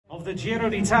Of the Giro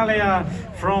d'Italia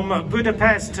from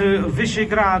Budapest to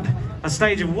Visegrad, a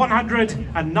stage of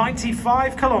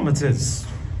 195 kilometers.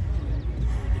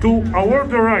 To our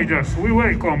riders, we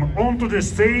welcome onto the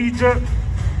stage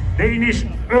Danish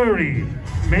Uri,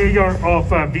 Mayor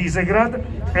of Visegrad,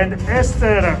 and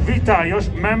Esther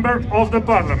Vitayos, Member of the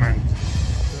Parliament.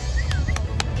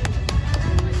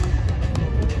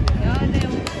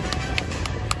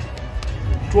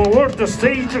 To award the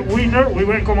stage winner, we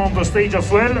welcome on the stage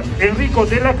as well Enrico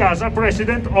Della Casa,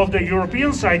 President of the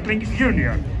European Cycling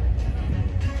Union.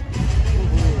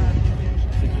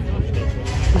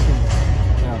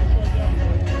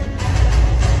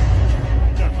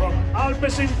 From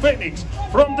Alpes in Phoenix,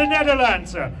 from the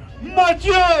Netherlands,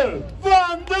 Mathieu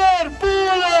van der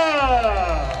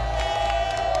Poel!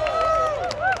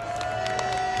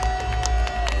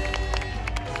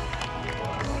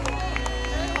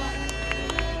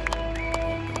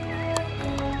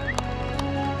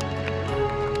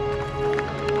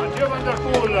 Van der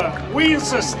Poel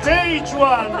wins stage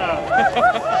 1.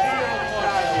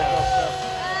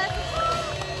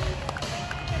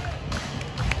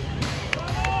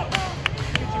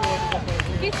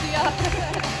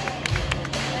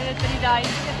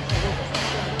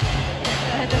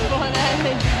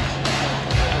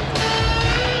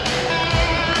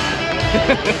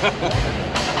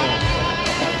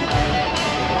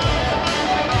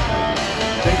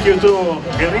 Thank you to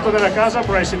Enrico Della Casa,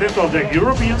 President of the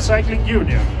European Cycling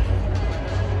Union.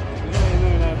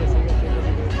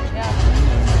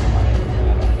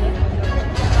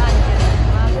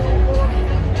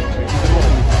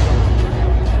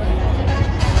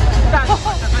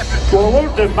 To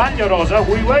award the Maglia Rosa,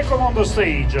 we welcome on the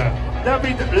stage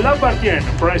David Lambartien,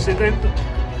 President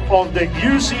of the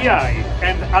UCI,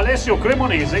 and Alessio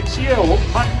Cremonese, CEO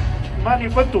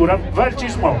Manifattura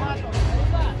Valcismo.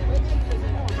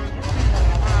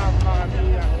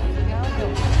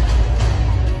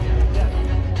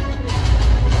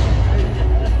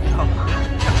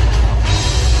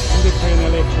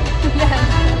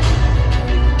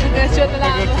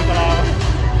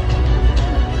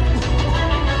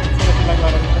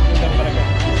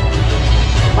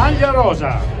 Maglia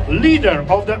Rosa, leader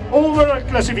of the overall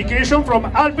classification from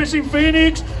Alpes in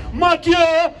Phoenix, Mathieu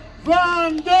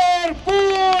van der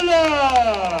Poel!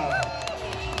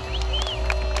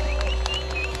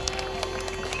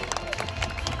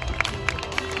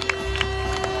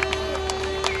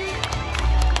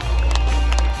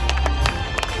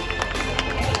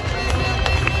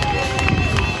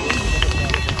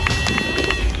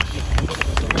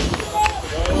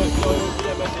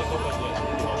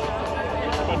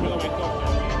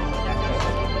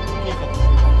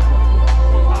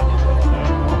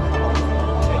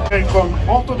 Welcome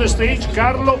onto the stage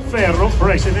Carlo Ferro,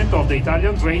 President of the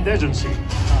Italian Trade Agency.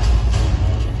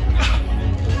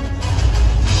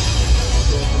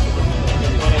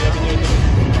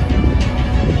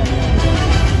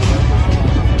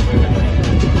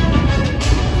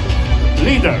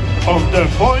 Leader of the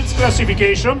points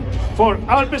classification for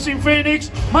Alpes in Phoenix,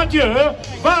 Mathieu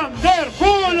van der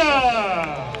Poel!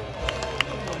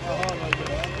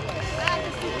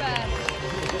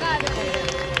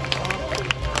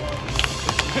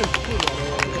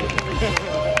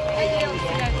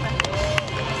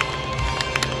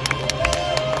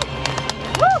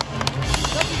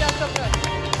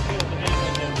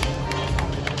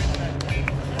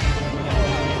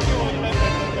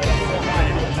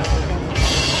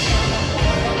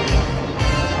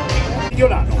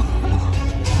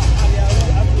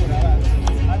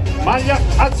 Maglia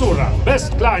azzurra,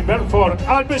 best climber for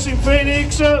Alpes in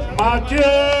Phoenix, Mathieu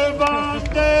van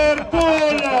der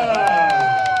Poel!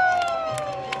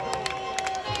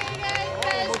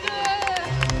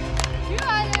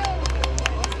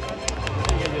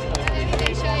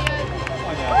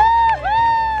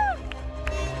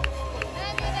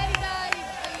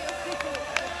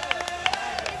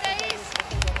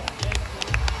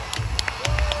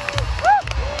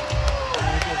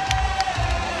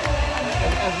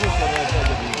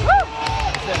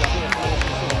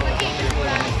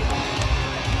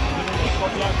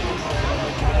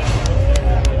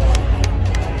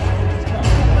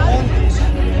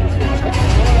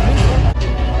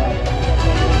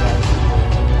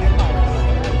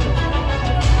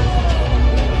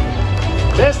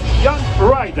 Best young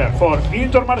rider for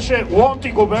Intermarché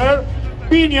Wanty-Gobert,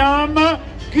 Binyam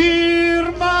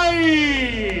Girmay.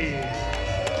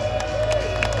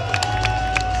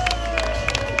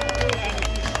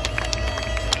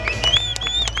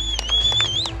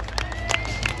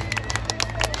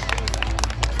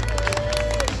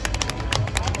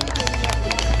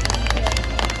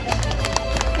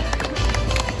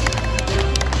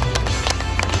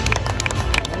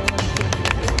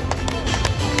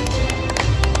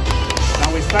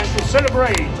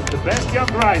 celebrate the best young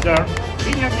rider,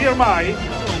 Pinyan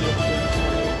Girmay.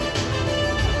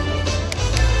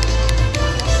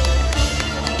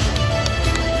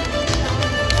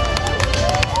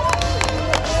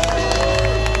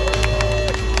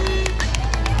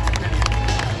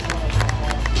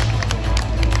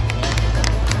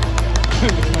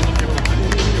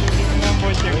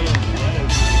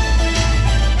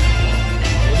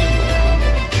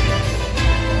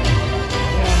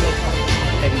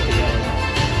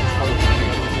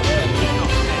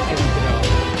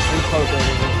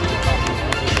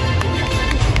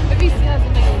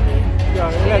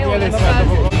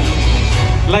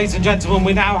 Ladies and gentlemen,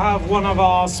 we now have one of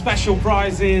our special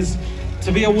prizes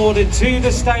to be awarded to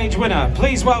the stage winner.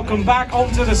 Please welcome back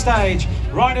onto the stage,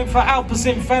 riding for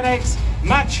Alpecin Fenix,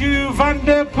 Mathieu van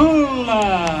der Poel.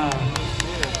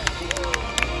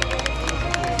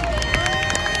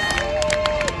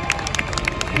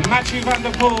 Mathieu van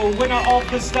der Poel, winner of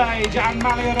the stage, and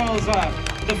Maglia Rosa,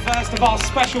 the first of our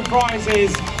special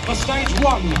prizes for stage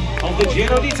 1 of the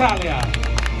Giro d'Italia.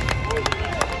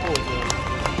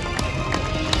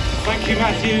 Thank you,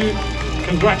 Matthew.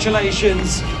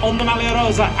 Congratulations on the Maglia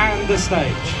Rosa and the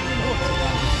stage.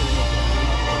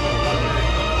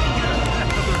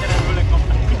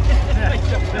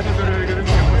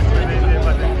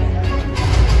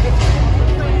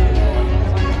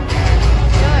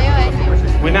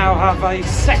 We now have a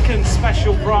second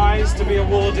special prize to be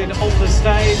awarded on the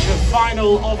stage, the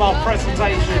final of our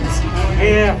presentations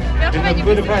here in the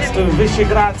Budapest and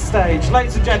Visegrad stage.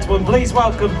 Ladies and gentlemen, please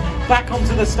welcome back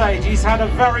onto the stage. He's had a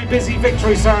very busy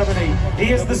victory ceremony.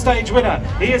 He is the stage winner.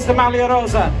 He is the Maglia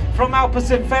Rosa from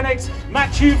Alpecin Fenix,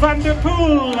 Mathieu van der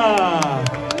Poel.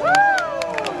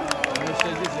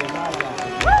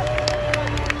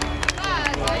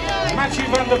 Mathieu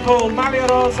van der Poel, Maglia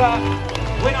Rosa,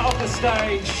 winner of the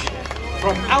stage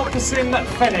from Alpecin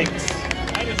Fenix.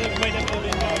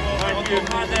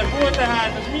 Volt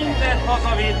tehát mindent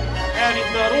hazavitt,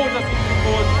 elvitte a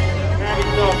rózsaszínfot,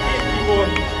 elvitte a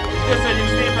kékfívót. Köszönjük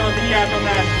szépen a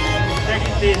díjátadás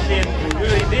segítését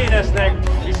Őri Dénesnek,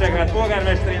 Visegrád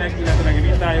polgármesterének, illetve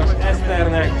Vitályos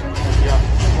Eszternek, aki a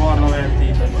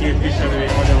parlamenti képviselője.